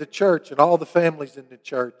pray for the church and all the families in the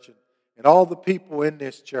church and all the people in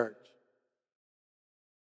this church,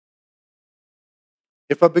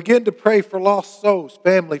 if I begin to pray for lost souls,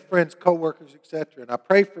 family, friends, co-workers, etc., and I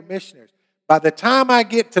pray for missionaries, by the time I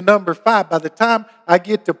get to number 5, by the time I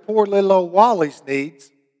get to poor little old Wally's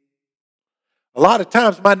needs, a lot of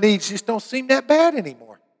times my needs just don't seem that bad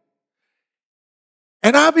anymore.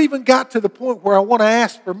 And I've even got to the point where I want to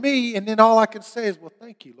ask for me, and then all I can say is, well,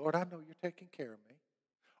 thank you, Lord, I know you're taking care of me.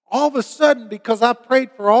 All of a sudden, because I've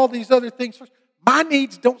prayed for all these other things first, my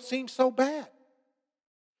needs don't seem so bad.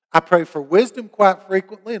 I pray for wisdom quite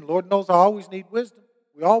frequently, and Lord knows I always need wisdom.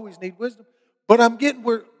 We always need wisdom. But I'm getting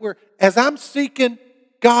where as I'm seeking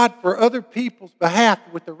God for other people's behalf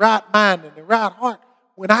with the right mind and the right heart,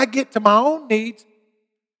 when I get to my own needs,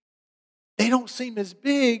 they don't seem as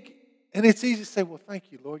big, and it's easy to say, well,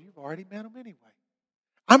 thank you, Lord, you've already met them anyway.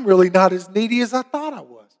 I'm really not as needy as I thought I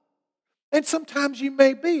was. And sometimes you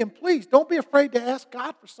may be, and please, don't be afraid to ask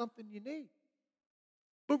God for something you need.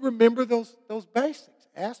 But remember those basics.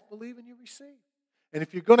 Ask, believe, and you receive. And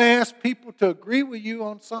if you're going to ask people to agree with you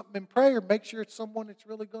on something in prayer, make sure it's someone that's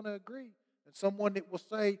really going to agree and someone that will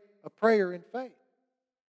say a prayer in faith.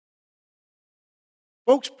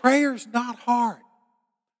 Folks, prayer is not hard.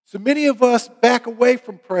 So many of us back away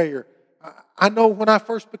from prayer. I know when I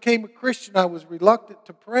first became a Christian, I was reluctant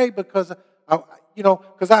to pray because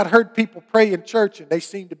I'd heard people pray in church and they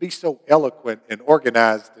seemed to be so eloquent and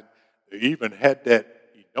organized, and they even had that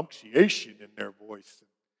enunciation in their voice.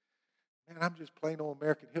 Man, I'm just plain old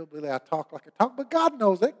American hillbilly. I talk like I talk, but God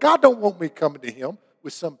knows that. God don't want me coming to Him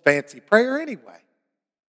with some fancy prayer anyway.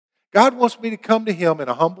 God wants me to come to Him in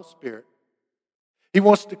a humble spirit. He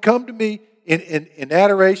wants to come to me in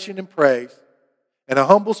adoration and praise and a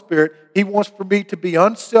humble spirit. He wants for me to be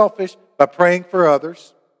unselfish by praying for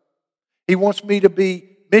others. He wants me to be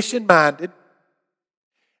mission-minded.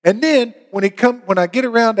 And then when I get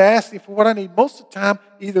around to asking for what I need, most of the time,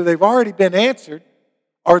 either they've already been answered,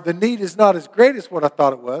 or the need is not as great as what I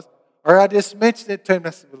thought it was, or I just mentioned it to him and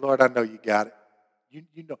I said, well, Lord, I know you got it.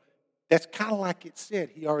 You know, that's kind of like it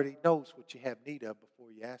said. He already knows what you have need of before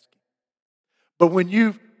you ask him. But when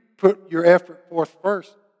you've put your effort forth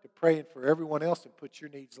first to praying for everyone else and put your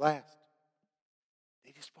needs last,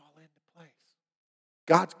 they just fall into place.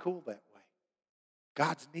 God's cool that way.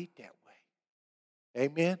 God's neat that way.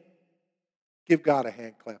 Amen? Give God a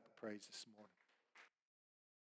hand clap of praise this morning.